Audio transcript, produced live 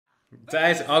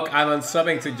Thijs, I'm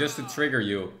unsubbing to just to trigger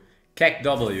you. Kek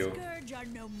W.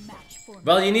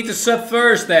 Well, you need to sub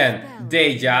first then,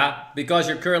 Deja, because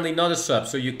you're currently not a sub,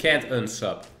 so you can't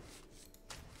unsub.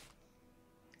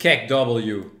 Kek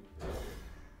W.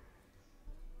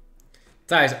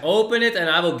 Thijs, open it and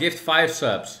I will gift 5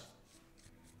 subs.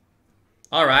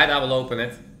 Alright, I will open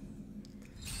it.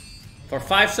 For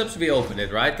 5 subs we open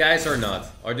it, right guys, or not?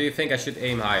 Or do you think I should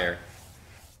aim higher?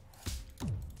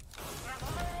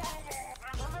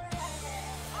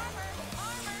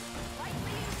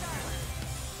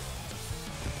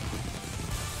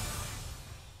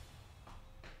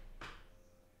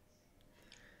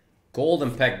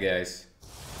 Golden pack, guys.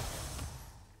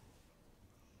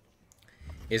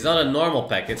 It's not a normal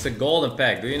pack, it's a golden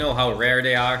pack. Do you know how rare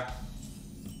they are?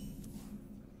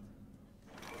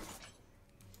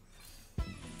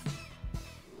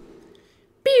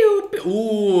 Pew, pew.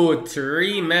 Ooh,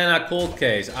 3 mana cold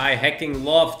case. I hecking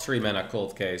love 3 mana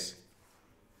cold case.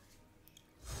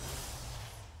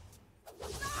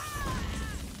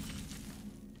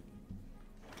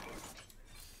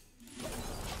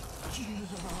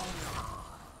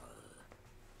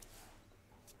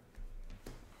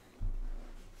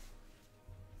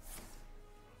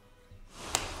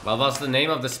 What was the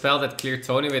name of the spell that cleared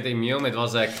Tony with immune? It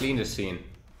was Clean the Scene.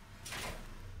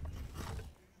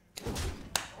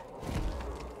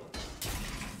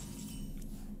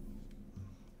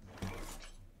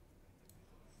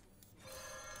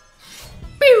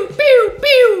 Pew pew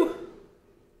pew.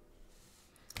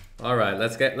 All right,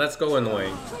 let's go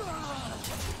annoying.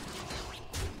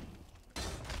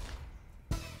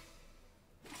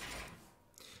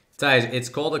 Guys, it's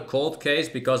called a cold case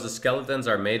because the skeletons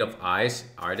are made of ice.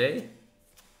 Are they?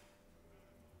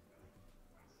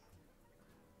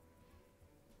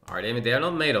 Are they? They're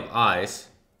not made of ice.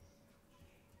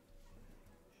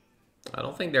 I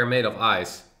don't think they're made of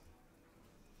ice.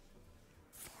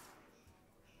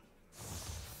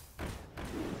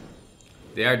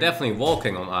 They are definitely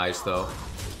walking on ice though.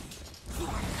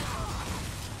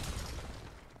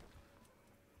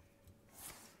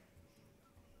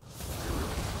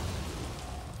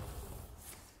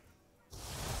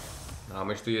 How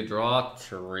much do you draw?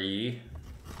 3.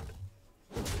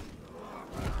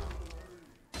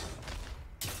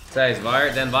 Thijs,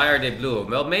 why are they blue?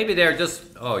 Well, maybe they're just...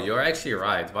 Oh, you're actually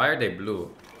right. Why are they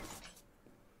blue?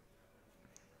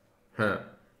 Huh.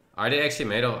 Are they actually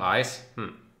made of ice?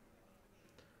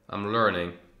 I'm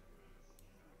learning.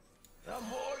 The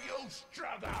more you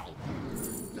struggle,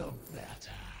 the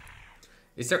better.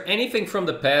 Is there anything from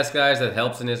the past, guys, that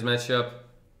helps in this matchup?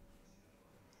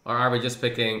 Or are we just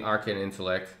picking Arcane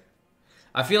Intellect?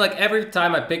 I feel like every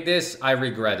time I pick this, I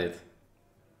regret it.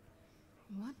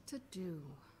 What to do?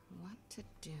 What to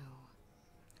do?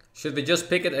 Should we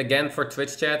just pick it again for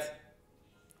Twitch chat?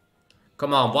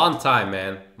 Come on, one time,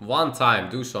 man. One time,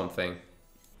 do something.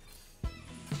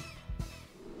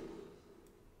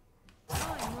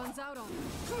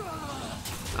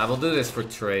 I will do this for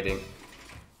trading.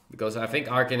 Because I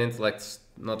think Arcane Intellect's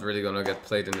not really gonna get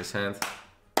played in this hand.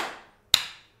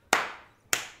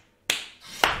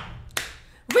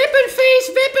 Whippin' face,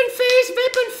 whippin' face,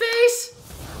 whippin' face!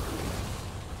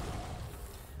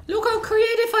 Look how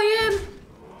creative I am!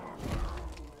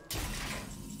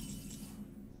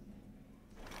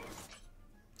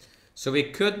 So we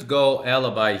could go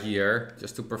Alibi here,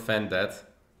 just to prevent that.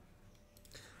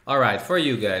 Alright, for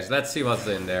you guys, let's see what's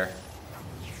in there.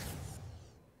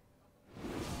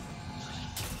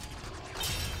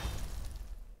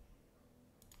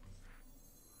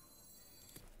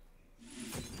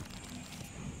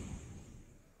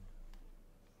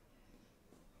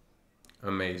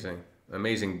 Amazing.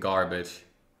 Amazing garbage.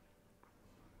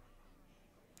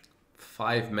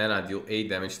 5 mana, deal 8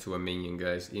 damage to a minion,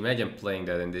 guys. Imagine playing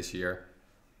that in this year.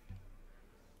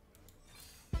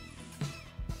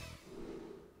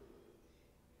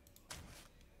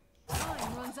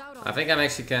 I think I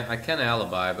can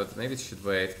alibi, but maybe it should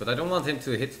wait. But I don't want him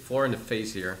to hit 4 in the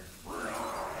face here.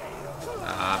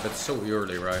 Ah, but it's so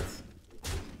early, right?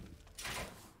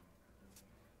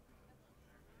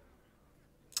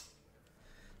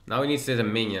 Now he needs to hit a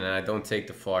minion and I don't take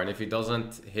the 4. And if he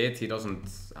doesn't hit, he doesn't...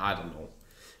 I don't know.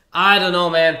 I don't know,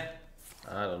 man.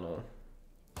 I don't know.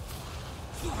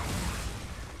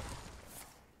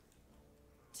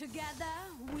 Together,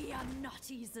 we are not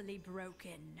easily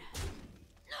broken.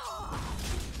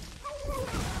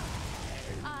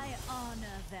 I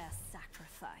honor their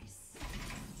sacrifice.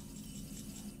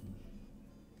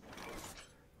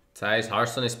 Thijs,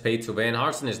 Hearthstone is paid to win.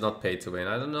 Hearthstone is not paid to win.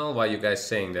 I don't know why you guys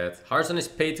saying that. Hearthstone is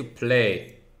paid to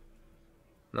play,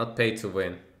 not paid to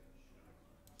win.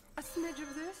 A smidge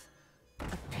of this,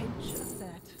 a pinch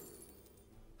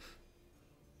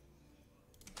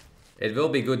It will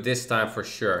be good this time for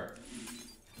sure.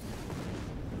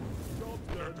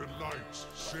 Their delights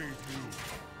save you,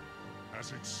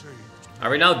 as it saved.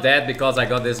 Are we now dead because I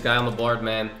got this guy on the board,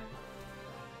 man?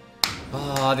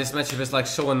 Oh, this matchup is like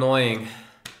so annoying.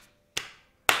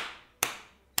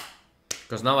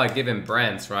 Because now I give him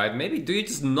brands, right? Maybe do you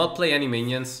just not play any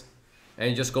minions? And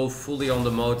you just go fully on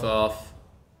the mode of...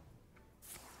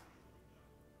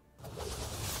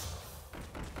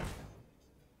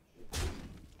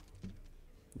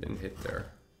 Didn't hit there.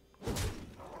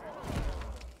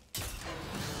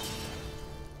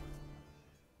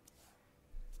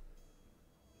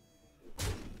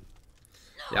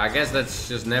 Yeah, I guess that's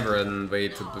just never a way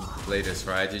to play this,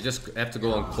 right? You just have to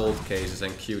go on cold cases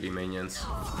and cutie minions.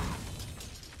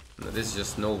 No, this is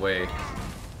just no way.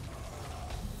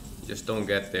 You just don't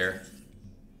get there.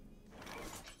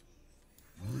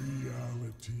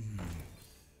 Reality.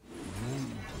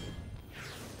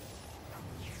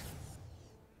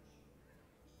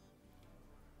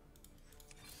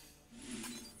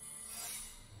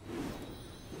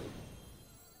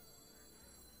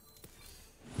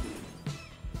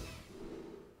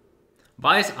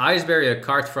 Why is Iceberry a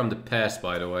card from the past,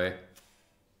 by the way?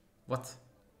 What?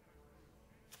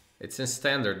 It's in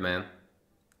standard, man.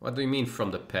 What do you mean from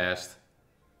the past?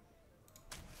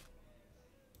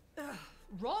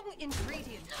 Wrong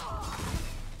ingredient.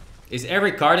 Is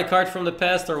every card a card from the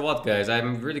past or what, guys?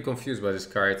 I'm really confused by this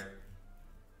card.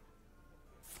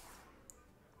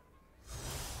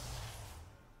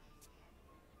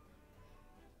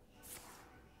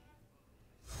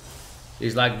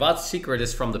 He's like, what secret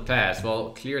is from the past? Well,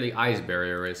 clearly Ice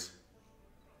Barrier is.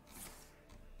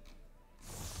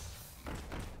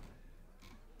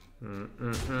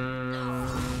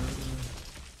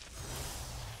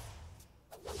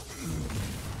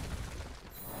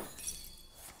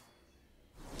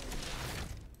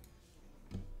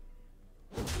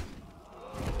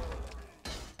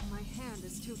 My hand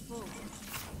is too full.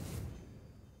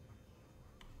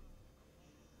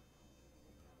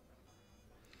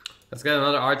 Let's get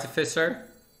another Artificer.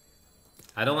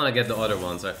 I don't want to get the other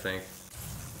ones, I think.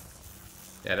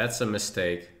 Yeah, that's a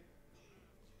mistake.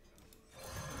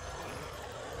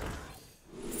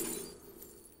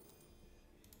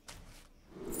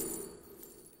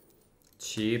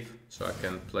 Cheap, so I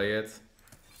can play it.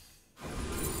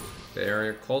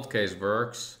 There, cold case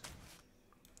works.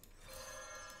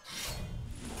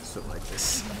 So like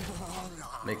this.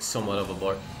 Makes somewhat of a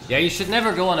board. Yeah, you should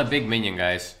never go on a big minion,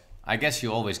 guys. I guess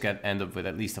you always end up with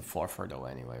at least a 4/4 though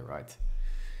anyway, right?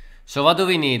 So what do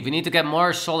we need? We need to get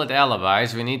more solid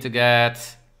alibis. We need to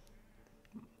get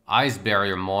Ice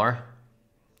Barrier more.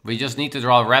 We just need to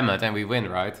draw Remnant and we win,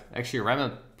 right? Actually,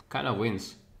 Remnant kind of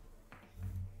wins.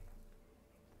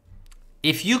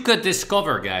 If you could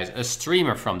discover, guys, a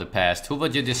streamer from the past, who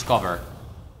would you discover?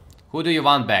 Who do you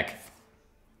want back?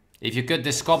 If you could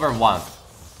discover one.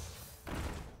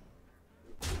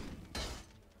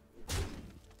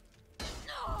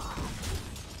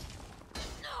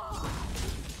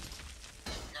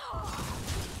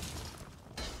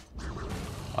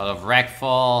 A lot of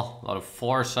Wreckfall, a lot of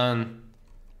Forsen,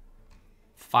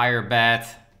 Firebat,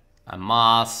 a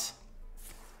Moss,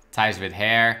 Thijs with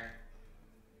hair,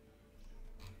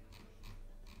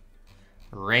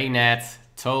 Raynet,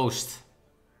 Toast.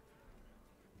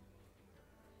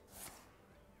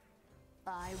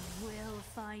 I will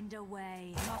find a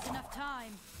way. Not enough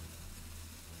time.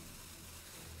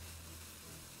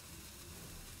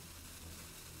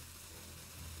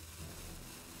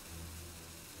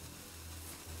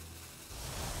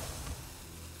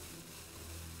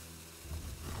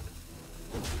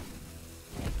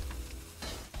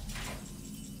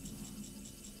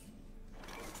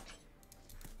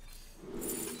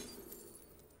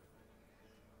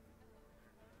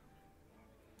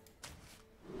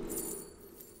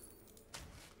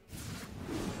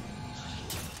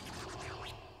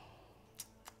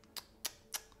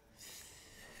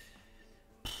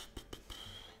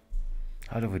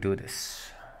 How do we do this?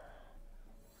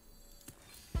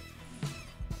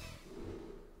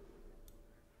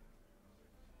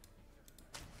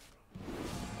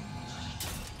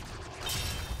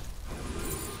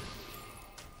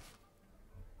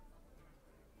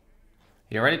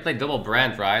 You already played double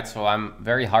brand, right? So I'm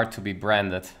very hard to be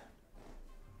branded.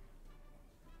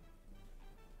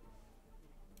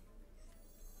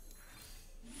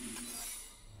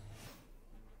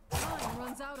 Time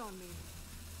runs out on me.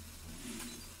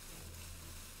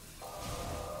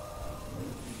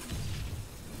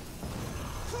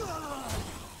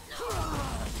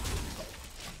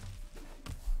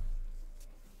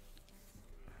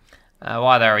 A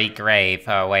watery grave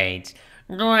awaits.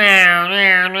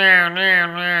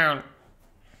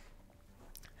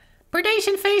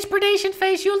 Predation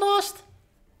phase, you lost.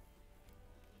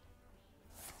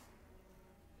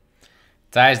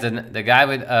 Thijs, the guy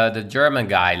with the German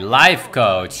guy, life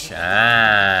coach.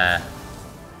 Ah,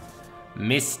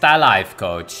 Mr. Life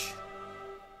Coach.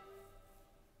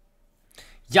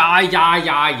 Yeah.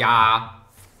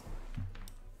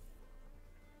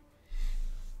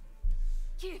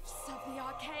 Gifts of the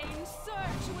arcane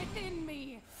surge within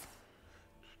me.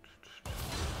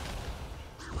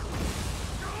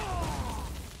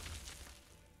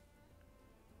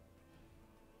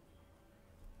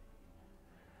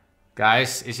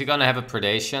 Guys, is he gonna have a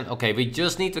predation? Okay, we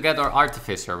just need to get our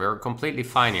artificer. We're completely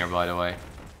fine here, by the way.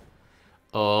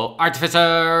 Oh,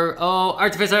 artificer! Oh,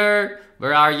 artificer!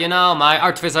 Where are you now, my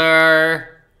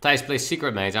artificer? Thijs plays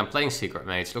secret mage. I'm playing secret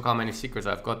mage. Look how many secrets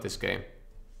I've got this game.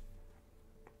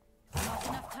 Not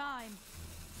enough time.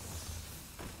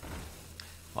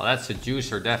 Well, that's a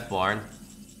juicer Deathborn.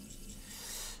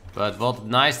 But well,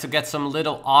 nice to get some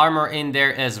little armor in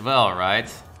there as well, right?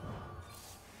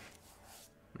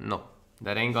 No,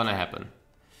 that ain't gonna happen.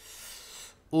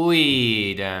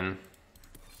 Oei, then.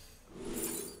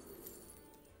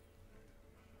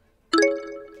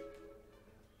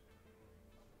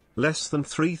 Less than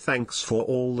 3 thanks for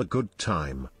all the good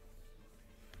time.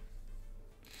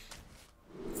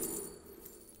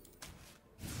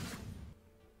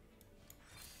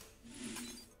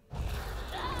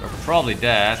 They're probably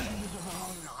dead.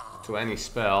 To any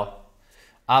spell.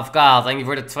 Afghan, thank you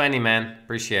for the 20, man.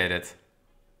 Appreciate it.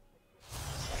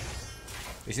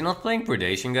 Is he not playing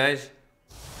Predation, guys?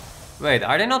 Wait,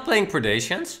 are they not playing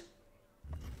Predations?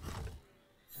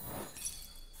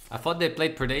 I thought they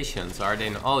played Predations. Are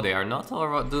they? Oh, they are not, or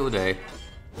what do they?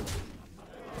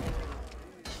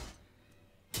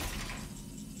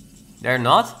 They're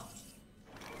not?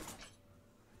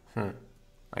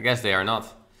 I guess they are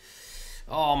not.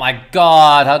 Oh my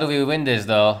god, how do we win this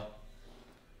though?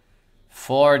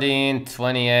 14,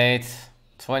 28,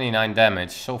 29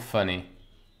 damage. So funny.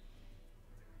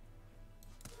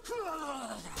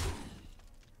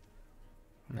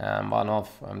 Nah, I'm one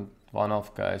off. I'm one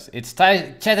off, guys. It's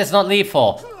Thijs. Chat, it's not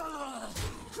lethal.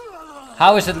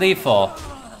 How is it lethal?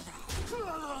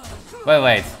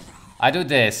 Wait. I do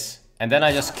this. And then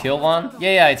I just kill one?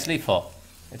 Yeah, it's lethal.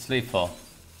 It's lethal.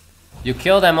 You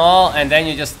kill them all and then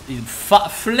you just...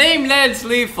 Flame Lance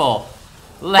lethal.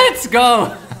 Let's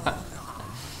go.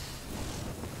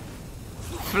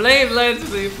 Flame Lance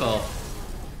lethal.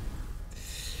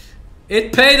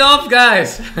 It paid off,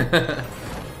 guys.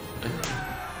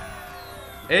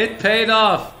 It paid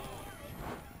off.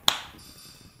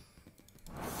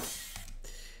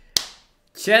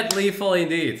 Chat lethal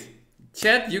indeed.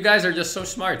 Chat, you guys are just so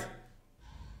smart.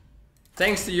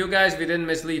 Thanks to you guys, we didn't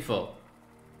miss lethal.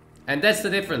 And that's the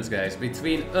difference, guys,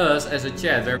 between us as a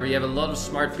chat, where we have a lot of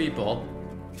smart people,